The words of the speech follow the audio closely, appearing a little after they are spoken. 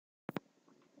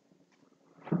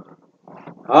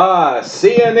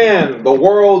CNN, the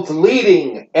world's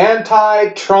leading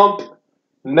anti-Trump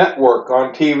network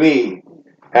on TV,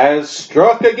 has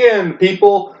struck again,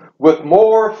 people, with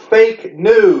more fake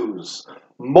news,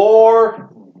 more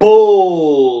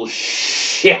bullshit.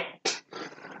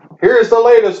 Here's the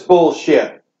latest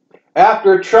bullshit.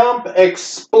 After Trump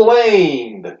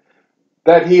explained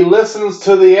that he listens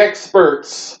to the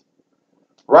experts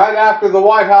right after the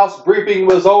White House briefing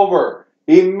was over,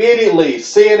 immediately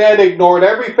CNN ignored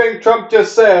everything Trump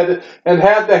just said and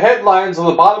had the headlines on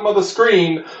the bottom of the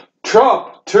screen: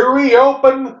 Trump to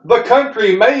reopen the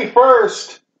country May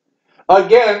 1st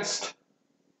against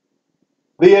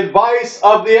the advice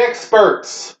of the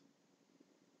experts.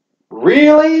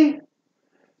 Really?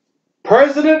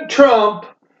 President Trump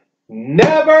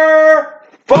never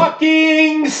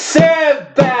fucking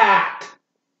said that.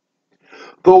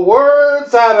 The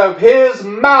words out of his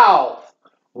mouth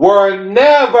were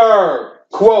never,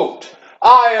 quote,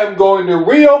 I am going to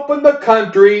reopen the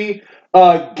country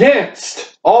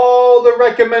against all the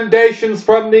recommendations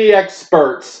from the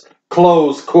experts,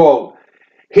 close quote.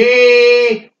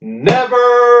 He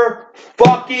never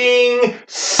fucking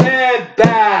said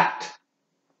that.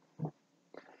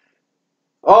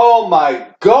 Oh my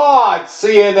God,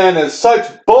 CNN is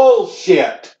such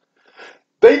bullshit.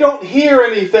 They don't hear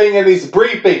anything in these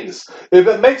briefings. If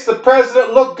it makes the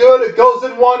president look good, it goes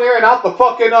in one ear and out the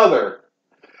fucking other.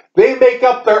 They make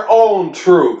up their own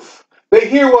truth. They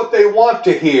hear what they want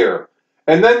to hear.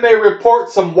 And then they report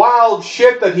some wild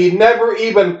shit that he never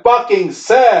even fucking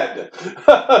said.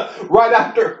 right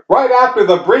after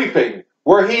the briefing,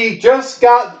 where he just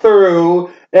got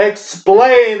through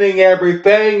explaining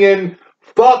everything in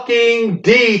fucking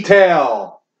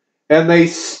detail. And they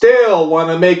still want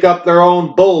to make up their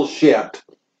own bullshit.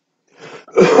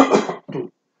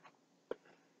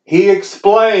 He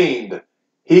explained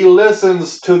he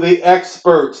listens to the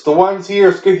experts. The ones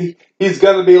he's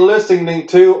going to be listening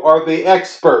to are the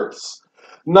experts.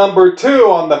 Number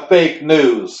 2 on the fake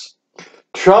news.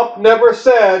 Trump never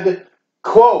said,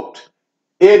 quote,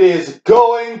 it is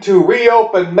going to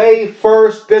reopen May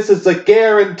 1st. This is a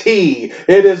guarantee.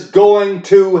 It is going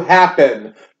to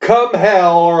happen. Come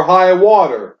hell or high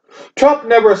water. Trump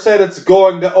never said it's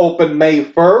going to open May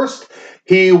 1st.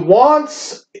 He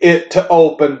wants it to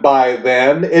open by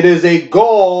then. It is a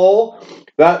goal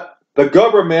that the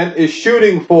government is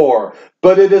shooting for,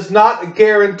 but it is not a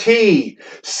guarantee.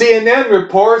 CNN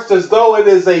reports as though it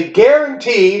is a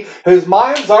guarantee. His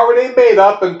mind's already made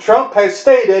up, and Trump has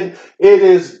stated it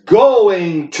is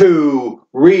going to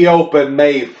reopen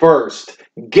May 1st.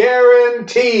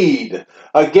 Guaranteed.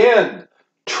 Again,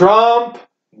 Trump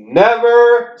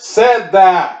never said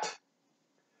that.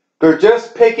 They're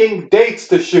just picking dates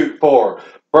to shoot for.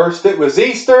 First it was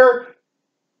Easter,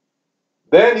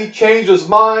 then he changed his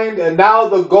mind, and now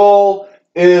the goal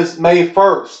is May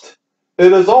 1st.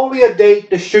 It is only a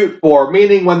date to shoot for,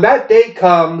 meaning when that date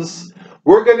comes,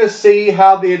 we're going to see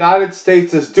how the United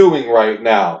States is doing right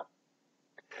now.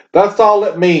 That's all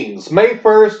it means. May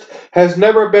 1st has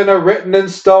never been a written in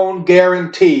stone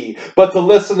guarantee. But to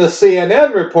listen to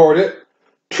CNN report it,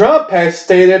 Trump has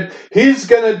stated he's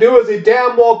going to do as he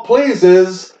damn well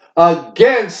pleases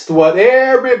against what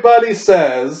everybody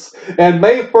says. And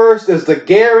May 1st is the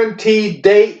guaranteed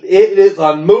date. It is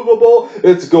unmovable.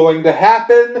 It's going to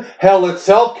happen. Hell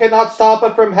itself cannot stop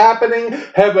it from happening.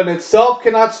 Heaven itself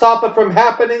cannot stop it from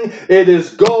happening. It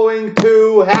is going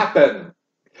to happen.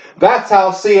 That's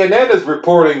how CNN is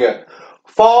reporting it.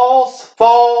 False,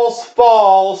 false,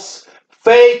 false,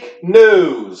 fake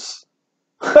news.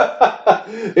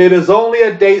 It is only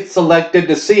a date selected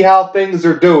to see how things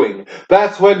are doing.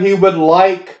 That's when he would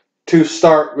like to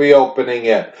start reopening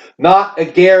it. Not a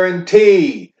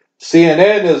guarantee.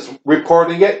 CNN is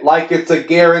reporting it like it's a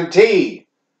guarantee.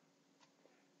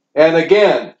 And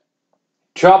again,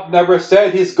 Trump never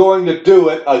said he's going to do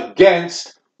it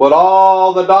against what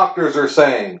all the doctors are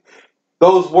saying.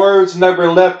 Those words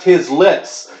never left his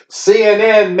lips.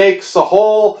 CNN makes a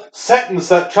whole sentence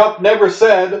that Trump never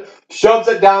said, shoves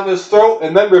it down his throat,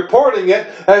 and then reporting it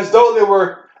as though they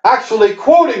were actually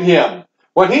quoting him,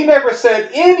 when he never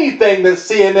said anything that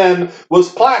CNN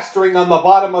was plastering on the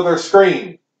bottom of their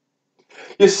screen.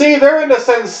 You see, they're into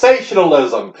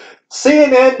sensationalism.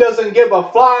 CNN doesn't give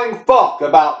a flying fuck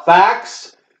about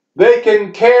facts. They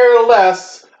can care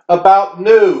less about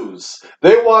news.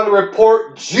 They want to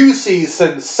report juicy,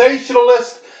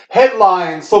 sensationalist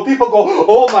headlines so people go,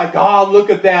 oh my God, look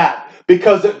at that,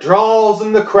 because it draws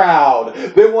in the crowd.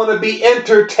 They want to be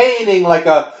entertaining like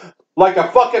a like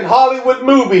a fucking Hollywood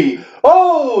movie.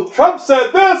 Oh, Trump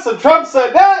said this and Trump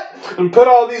said that, and put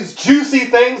all these juicy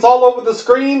things all over the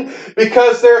screen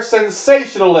because they're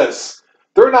sensationalists.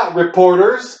 They're not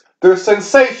reporters, they're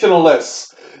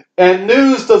sensationalists. And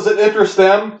news doesn't interest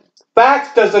them,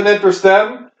 facts doesn't interest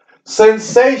them,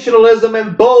 sensationalism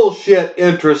and bullshit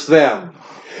interest them.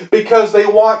 Because they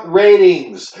want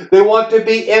ratings, they want to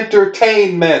be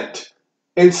entertainment.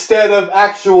 Instead of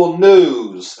actual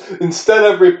news, instead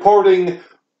of reporting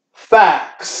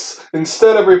facts,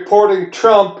 instead of reporting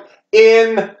Trump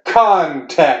in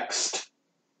context.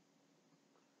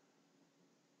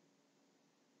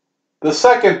 The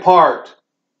second part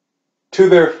to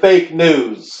their fake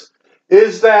news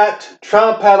is that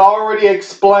Trump had already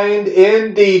explained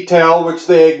in detail, which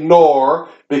they ignore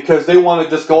because they want to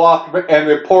just go off and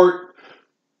report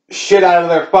shit out of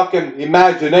their fucking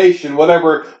imagination,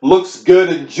 whatever looks good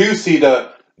and juicy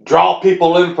to draw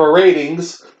people in for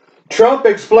ratings. Trump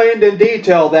explained in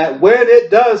detail that when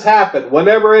it does happen,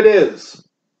 whenever it is,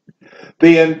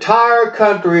 the entire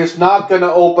country is not going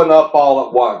to open up all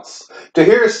at once. To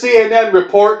hear CNN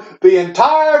report the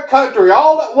entire country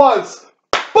all at once,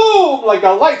 boom, like a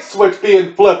light switch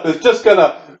being flipped, is just going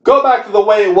to go back to the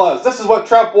way it was. This is what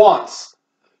Trump wants.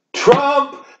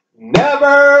 Trump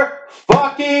never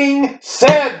fucking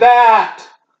said that.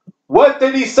 What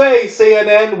did he say,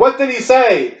 CNN? What did he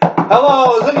say?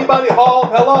 Hello, is anybody home?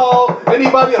 Hello?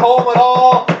 Anybody home at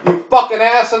all? You fucking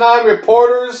asinine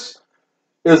reporters?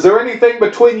 Is there anything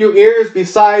between your ears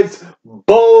besides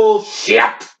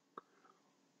bullshit?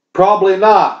 Probably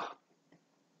not.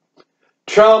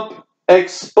 Trump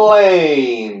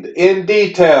explained in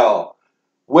detail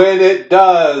when it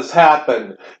does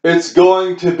happen. It's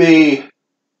going to be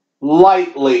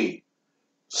lightly,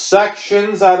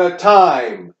 sections at a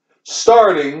time,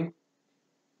 starting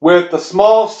with the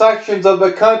small sections of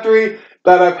the country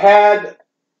that have had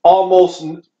almost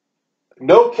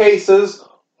no cases,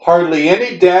 hardly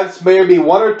any deaths, maybe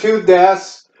one or two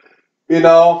deaths. You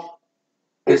know,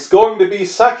 it's going to be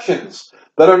sections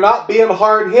that are not being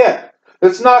hard hit.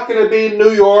 It's not going to be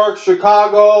New York,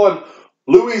 Chicago, and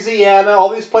Louisiana, all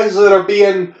these places that are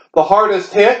being the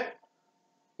hardest hit.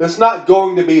 It's not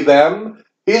going to be them.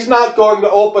 He's not going to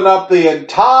open up the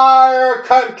entire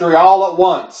country all at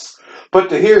once. But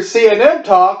to hear CNN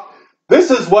talk,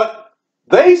 this is what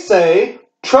they say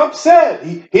Trump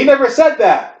said. He never said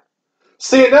that.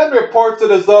 CNN reports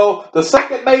it as though the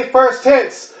second May 1st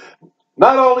hits,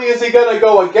 not only is he going to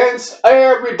go against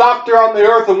every doctor on the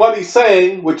earth and what he's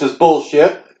saying, which is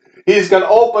bullshit, he's going to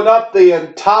open up the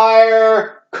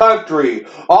entire country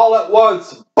all at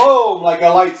once, boom, like a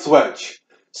light switch.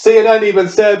 CNN even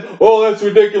said, oh, that's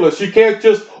ridiculous. You can't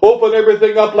just open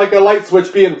everything up like a light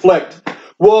switch being flicked.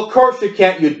 Well, of course you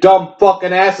can't, you dumb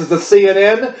fucking asses of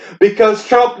CNN, because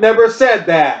Trump never said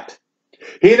that.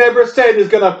 He never said he's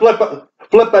going to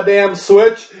flip a damn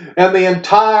switch and the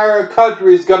entire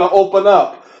country is going to open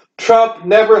up. Trump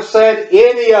never said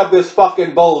any of this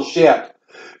fucking bullshit.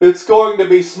 It's going to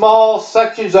be small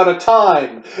sections at a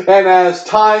time. And as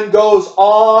time goes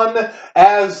on,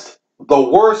 as the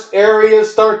worst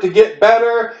areas start to get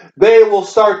better, they will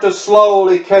start to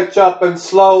slowly catch up and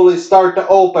slowly start to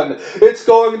open. It's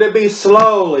going to be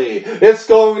slowly. It's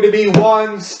going to be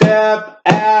one step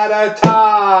at a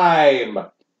time.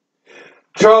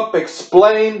 Trump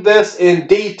explained this in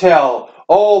detail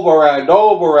over and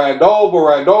over and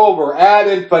over and over ad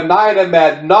infinitum,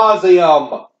 ad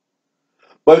nauseum.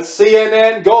 But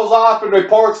CNN goes off and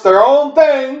reports their own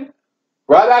thing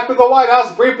right after the White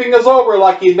House briefing is over,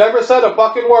 like he never said a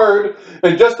fucking word,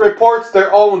 and just reports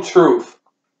their own truth.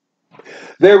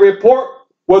 They report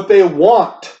what they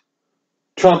want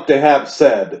Trump to have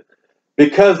said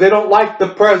because they don't like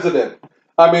the president.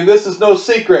 I mean, this is no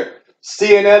secret.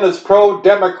 CNN is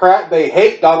pro-Democrat. They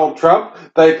hate Donald Trump.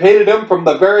 They've hated him from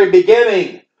the very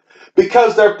beginning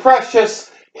because their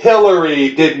precious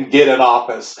Hillary didn't get in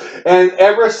office. And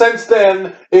ever since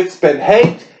then, it's been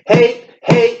hate, hate,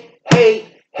 hate, hate,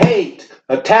 hate,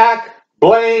 attack,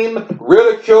 blame,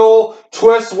 ridicule,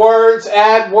 twist words,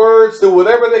 add words, do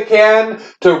whatever they can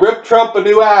to rip Trump a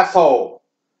new asshole.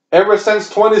 Ever since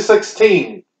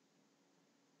 2016.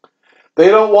 They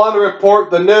don't want to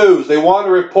report the news. They want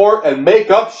to report and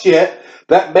make up shit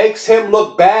that makes him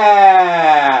look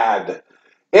bad.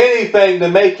 Anything to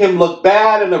make him look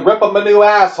bad and to rip him a new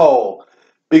asshole.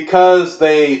 Because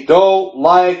they don't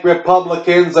like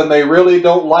Republicans and they really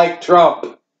don't like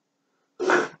Trump.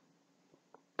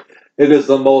 It is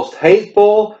the most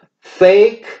hateful,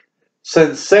 fake,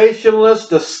 sensationalist,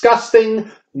 disgusting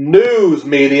news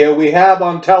media we have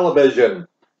on television.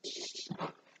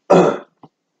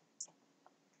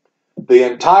 the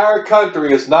entire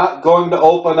country is not going to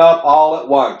open up all at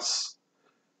once.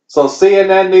 So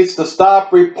CNN needs to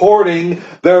stop reporting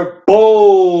their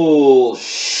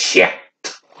bullshit.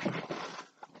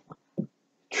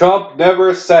 Trump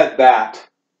never said that.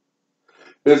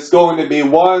 It's going to be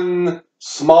one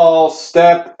small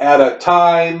step at a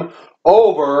time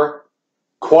over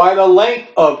quite a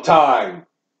length of time.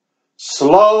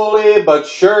 Slowly but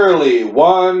surely,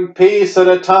 one piece at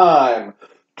a time.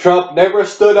 Trump never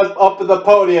stood up at the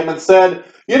podium and said,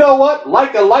 you know what,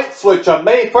 like a light switch on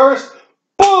May 1st,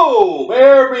 boom,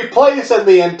 every place in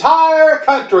the entire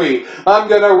country, I'm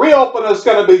going to reopen, it's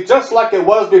going to be just like it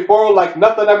was before, like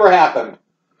nothing ever happened.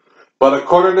 But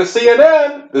according to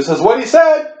CNN, this is what he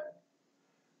said.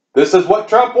 This is what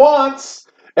Trump wants.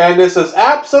 And this is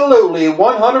absolutely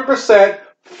 100%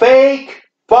 fake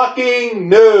fucking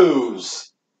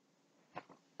news.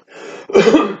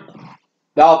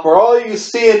 Now, for all you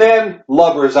CNN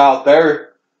lovers out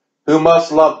there, who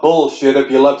must love bullshit if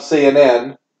you love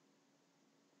CNN,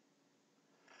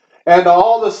 and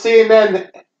all the CNN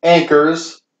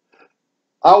anchors,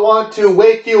 I want to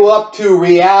wake you up to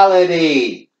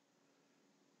reality.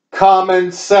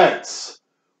 Common sense.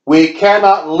 We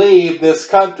cannot leave this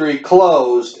country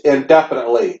closed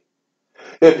indefinitely.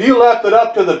 If you left it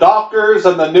up to the doctors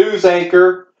and the news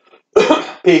anchor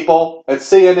people at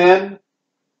CNN,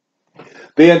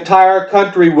 the entire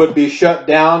country would be shut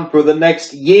down for the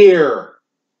next year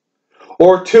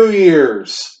or 2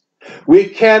 years. We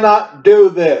cannot do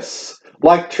this.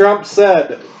 Like Trump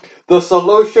said, the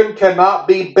solution cannot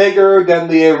be bigger than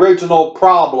the original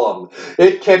problem.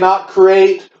 It cannot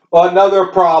create another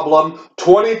problem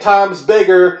 20 times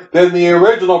bigger than the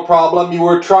original problem you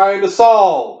were trying to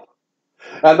solve.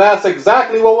 And that's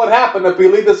exactly what would happen if we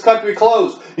leave this country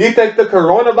closed. You think the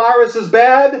coronavirus is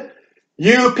bad?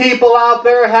 You people out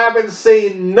there haven't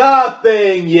seen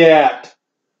nothing yet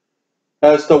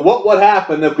as to what would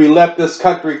happen if we left this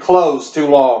country closed too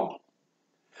long.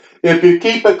 If you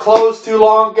keep it closed too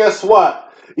long, guess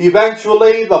what?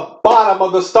 Eventually, the bottom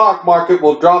of the stock market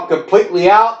will drop completely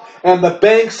out and the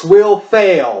banks will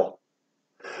fail.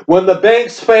 When the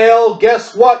banks fail,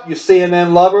 guess what, you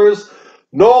CNN lovers?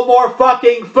 No more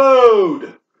fucking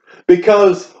food.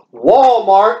 Because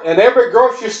Walmart and every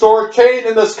grocery store chain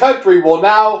in this country will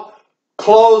now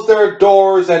close their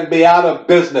doors and be out of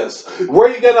business. Where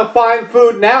are you going to find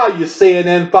food now, you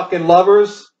CNN fucking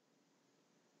lovers?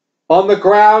 On the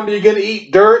ground? Are you going to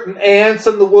eat dirt and ants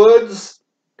in the woods?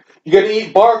 You going to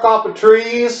eat bark off of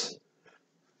trees?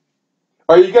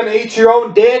 Are you going to eat your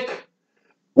own dick?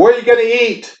 Where are you going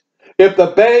to eat? If the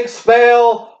banks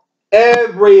fail,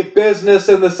 every business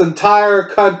in this entire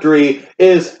country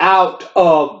is out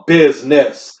of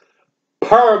business.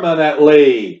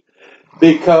 Permanently.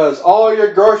 Because all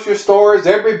your grocery stores,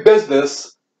 every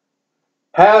business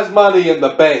has money in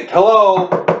the bank. Hello?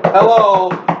 Hello?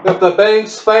 If the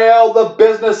banks fail, the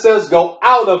businesses go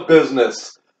out of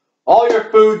business. All your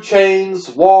food chains,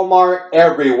 Walmart,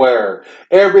 everywhere.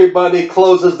 Everybody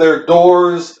closes their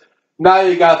doors. Now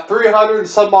you got 300 and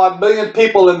some odd million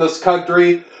people in this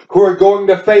country who are going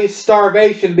to face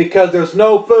starvation because there's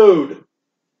no food.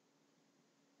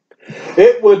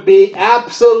 It would be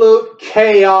absolute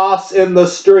chaos in the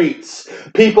streets.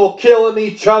 People killing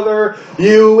each other.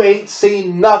 You ain't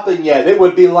seen nothing yet. It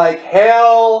would be like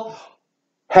hell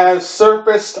has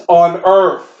surfaced on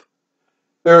earth.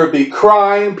 There would be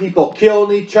crime, people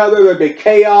killing each other, there'd be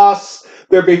chaos,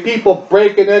 there'd be people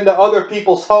breaking into other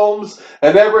people's homes,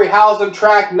 and every housing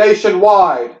tract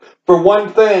nationwide for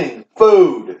one thing,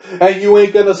 food. And you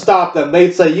ain't gonna stop them.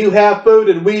 They'd say, you have food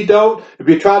and we don't. If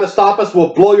you try to stop us,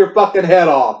 we'll blow your fucking head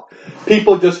off.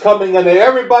 People just coming into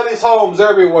everybody's homes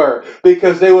everywhere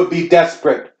because they would be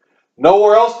desperate.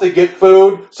 Nowhere else to get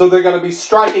food, so they're gonna be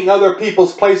striking other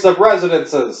people's place of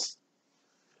residences.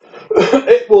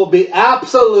 It will be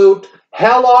absolute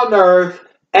hell on earth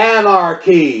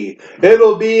anarchy.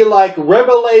 It'll be like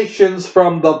revelations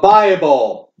from the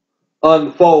Bible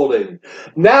unfolding.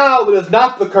 Now it is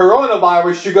not the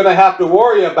coronavirus you're going to have to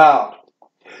worry about.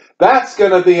 That's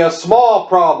going to be a small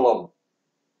problem.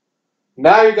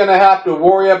 Now you're going to have to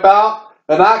worry about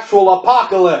an actual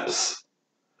apocalypse.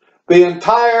 The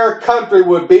entire country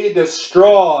would be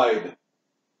destroyed.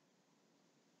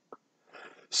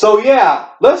 So yeah,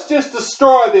 let's just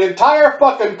destroy the entire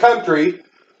fucking country,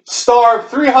 starve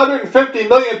 350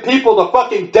 million people to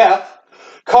fucking death,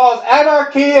 cause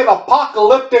anarchy and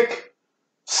apocalyptic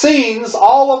scenes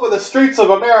all over the streets of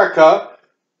America,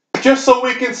 just so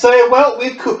we can say, well,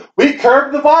 we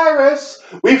curbed the virus,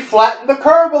 we flattened the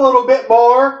curve a little bit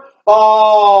more.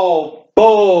 Oh,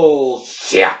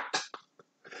 bullshit.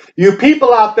 You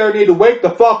people out there need to wake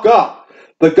the fuck up.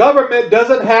 The government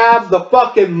doesn't have the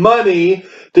fucking money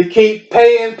to keep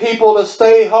paying people to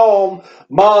stay home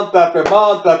month after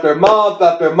month after month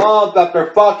after month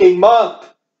after fucking month.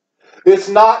 It's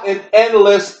not an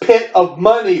endless pit of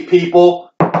money,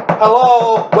 people.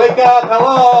 Hello, wake up,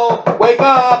 hello, wake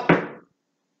up.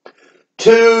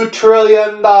 $2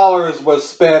 trillion was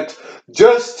spent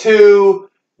just to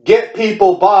get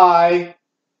people by,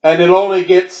 and it only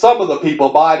gets some of the people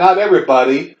by, not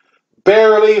everybody,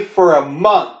 barely for a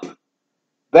month.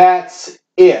 That's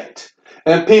it.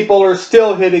 And people are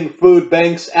still hitting food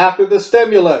banks after the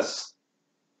stimulus.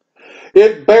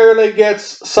 It barely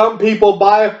gets some people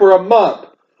by for a month.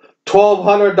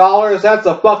 $1,200, that's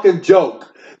a fucking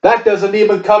joke. That doesn't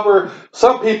even cover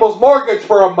some people's mortgage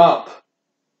for a month.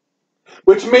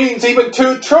 Which means even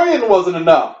 $2 trillion wasn't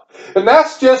enough. And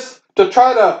that's just to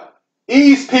try to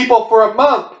ease people for a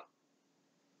month.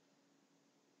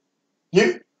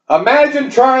 You imagine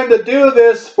trying to do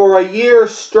this for a year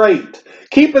straight.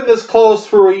 Keeping this closed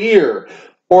for a year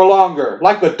or longer.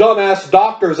 Like the dumbass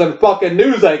doctors and fucking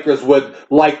news anchors would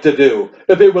like to do.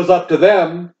 If it was up to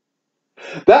them.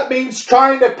 That means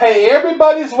trying to pay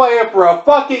everybody's way for a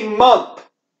fucking month.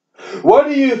 What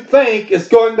do you think is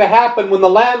going to happen when the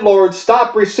landlords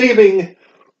stop receiving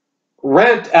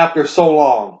rent after so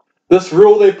long? This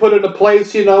rule they put into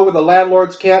place, you know, where the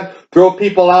landlords can't throw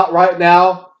people out right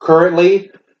now,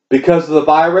 currently, because of the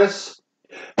virus.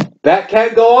 That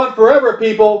can't go on forever,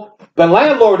 people. The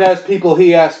landlord has people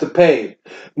he has to pay.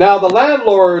 Now, the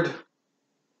landlord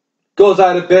goes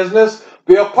out of business.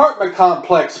 The apartment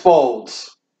complex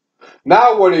folds.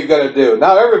 Now what are you going to do?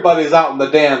 Now everybody's out in the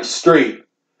damn street.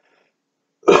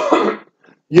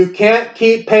 You can't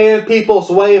keep paying people's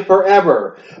way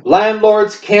forever.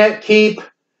 Landlords can't keep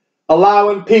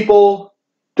allowing people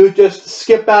to just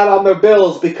skip out on their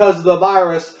bills because of the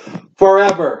virus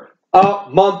forever.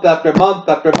 Month after month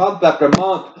after month after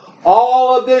month.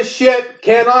 All of this shit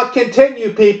cannot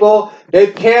continue, people.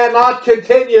 It cannot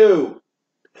continue.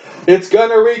 It's going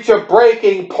to reach a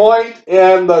breaking point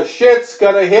and the shit's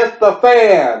going to hit the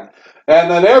fan. And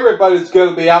then everybody's going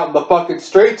to be out in the fucking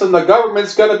streets and the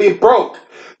government's going to be broke.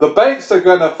 The banks are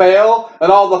going to fail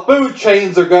and all the food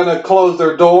chains are going to close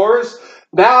their doors.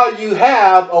 Now you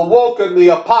have awoken the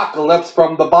apocalypse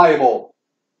from the Bible.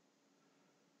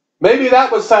 Maybe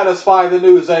that would satisfy the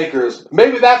news anchors.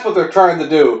 Maybe that's what they're trying to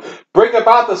do. Bring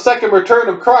about the second return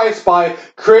of Christ by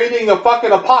creating a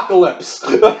fucking apocalypse.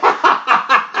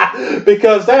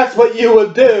 Because that's what you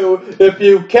would do if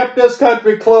you kept this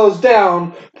country closed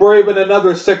down for even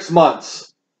another 6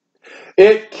 months.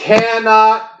 It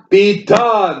cannot be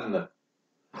done.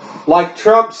 Like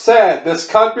Trump said, this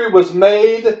country was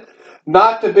made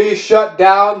not to be shut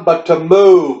down, but to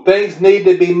move. Things need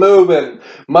to be moving.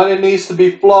 Money needs to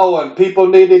be flowing. People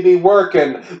need to be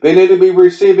working. They need to be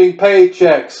receiving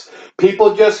paychecks.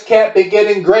 People just can't be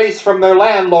getting grace from their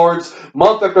landlords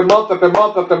month after month after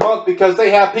month after month because they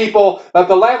have people that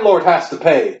the landlord has to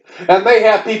pay. And they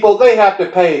have people they have to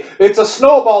pay. It's a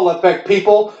snowball effect,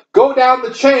 people. Go down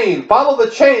the chain. Follow the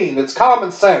chain. It's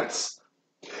common sense.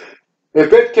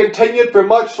 If it continued for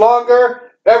much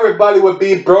longer, everybody would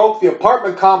be broke. The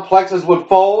apartment complexes would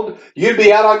fold. You'd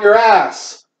be out on your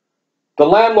ass. The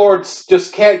landlords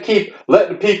just can't keep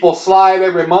letting people slide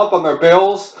every month on their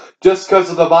bills just because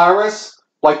of the virus,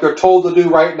 like they're told to do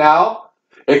right now.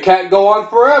 It can't go on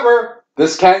forever.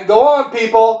 This can't go on,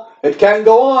 people. It can't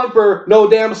go on for no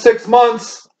damn 6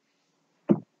 months.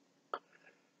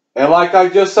 And like I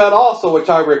just said also, which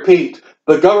I repeat,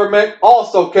 the government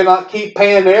also cannot keep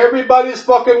paying everybody's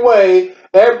fucking way,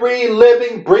 every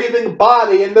living, breathing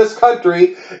body in this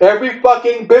country, every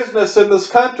fucking business in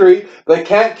this country. They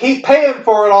can't keep paying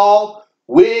for it all,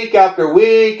 week after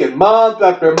week and month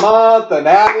after month and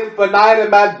ad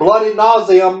infinitum ad bloody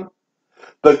nauseum.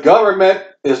 The government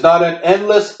is not an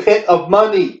endless pit of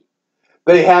money.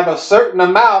 They have a certain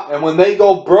amount, and when they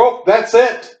go broke, that's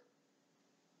it.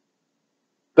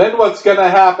 Then what's going to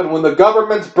happen when the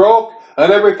government's broke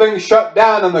and everything's shut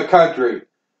down in the country?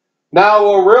 Now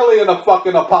we're really in a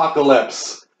fucking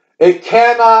apocalypse. It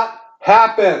cannot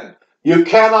happen. You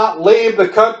cannot leave the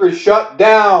country shut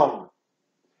down.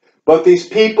 But these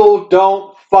people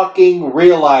don't fucking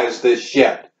realize this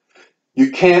shit.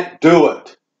 You can't do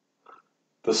it.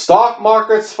 The stock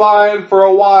market's fine for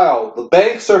a while. The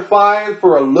banks are fine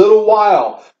for a little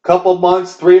while. Couple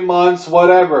months, 3 months,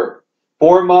 whatever.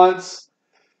 4 months.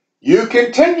 You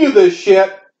continue this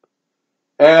shit,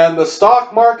 and the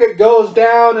stock market goes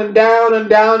down and down and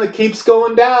down. It keeps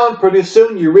going down. Pretty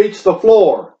soon you reach the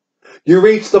floor. You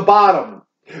reach the bottom.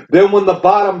 Then when the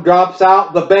bottom drops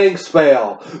out, the banks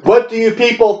fail. What do you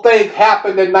people think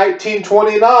happened in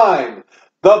 1929?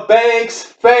 The banks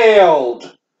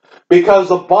failed because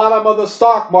the bottom of the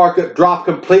stock market dropped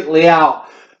completely out.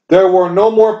 There were no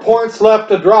more points left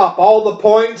to drop. All the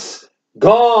points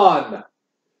gone.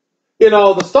 You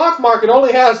know, the stock market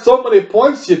only has so many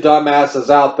points, you dumbasses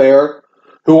out there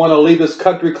who want to leave this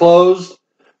country closed.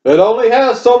 It only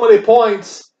has so many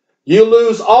points. You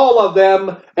lose all of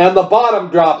them and the bottom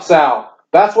drops out.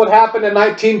 That's what happened in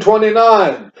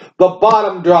 1929. The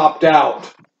bottom dropped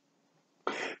out.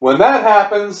 When that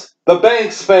happens, the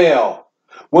banks fail.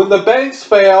 When the banks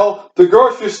fail, the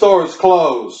grocery stores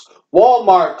close.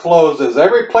 Walmart closes.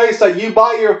 Every place that you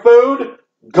buy your food,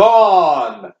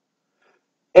 gone.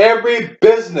 Every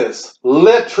business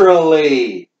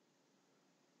literally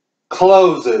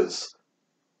closes.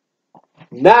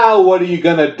 Now what are you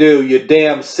going to do, you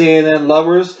damn CNN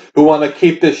lovers who want to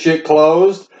keep this shit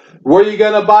closed? Where are you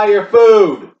going to buy your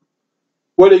food?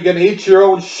 What, are you going to eat your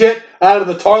own shit out of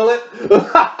the toilet?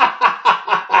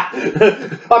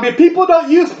 I mean, people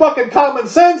don't use fucking common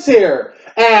sense here.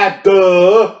 And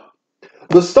duh.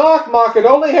 The stock market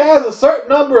only has a certain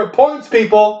number of points,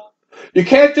 people. You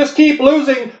can't just keep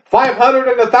losing 500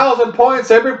 and 1,000 points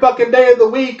every fucking day of the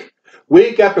week.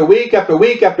 Week after week after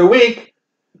week after week.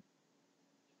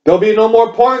 There'll be no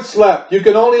more points left. You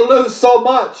can only lose so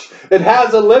much. It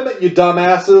has a limit, you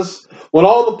dumbasses. When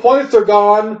all the points are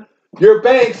gone, your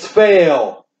banks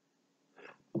fail.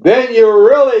 Then you're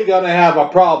really going to have a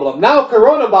problem. Now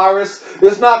coronavirus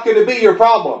is not going to be your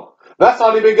problem. That's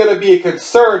not even going to be a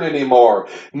concern anymore.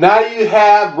 Now you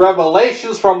have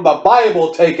revelations from the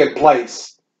Bible taking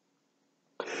place.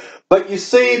 But you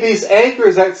see, these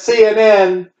anchors at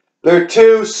CNN, they're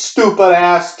too stupid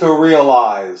ass to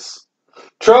realize.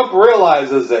 Trump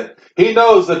realizes it. He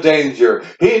knows the danger.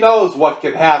 He knows what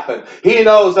can happen. He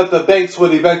knows that the banks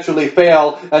would eventually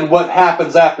fail, and what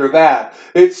happens after that.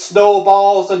 It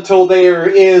snowballs until there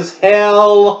is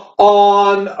hell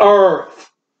on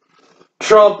earth.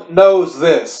 Trump knows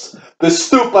this. The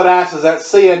stupid asses at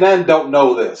CNN don't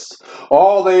know this.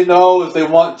 All they know is they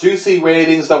want juicy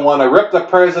ratings, they want to rip the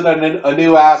president a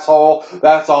new asshole.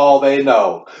 That's all they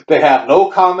know. They have no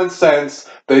common sense.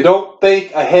 They don't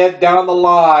think ahead down the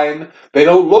line. They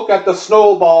don't look at the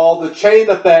snowball, the chain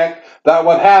effect that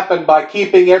would happen by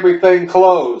keeping everything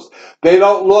closed. They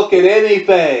don't look at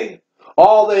anything.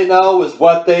 All they know is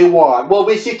what they want. Well,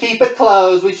 we should keep it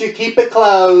closed. We should keep it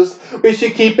closed. We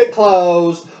should keep it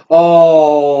closed.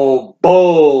 Oh,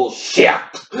 bullshit.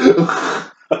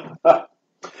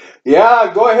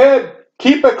 Yeah, go ahead.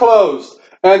 Keep it closed.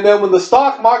 And then when the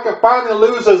stock market finally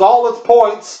loses all its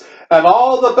points and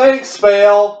all the banks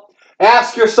fail,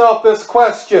 ask yourself this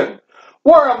question.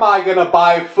 Where am I going to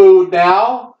buy food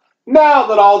now? Now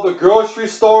that all the grocery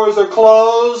stores are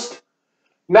closed?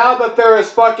 Now that there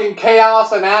is fucking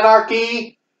chaos and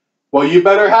anarchy? Well, you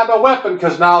better have a weapon,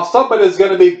 because now somebody's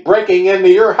going to be breaking into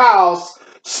your house,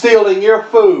 stealing your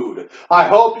food. I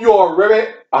hope you are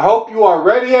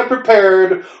ready and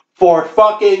prepared for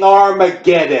fucking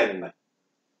Armageddon.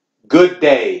 Good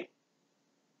day.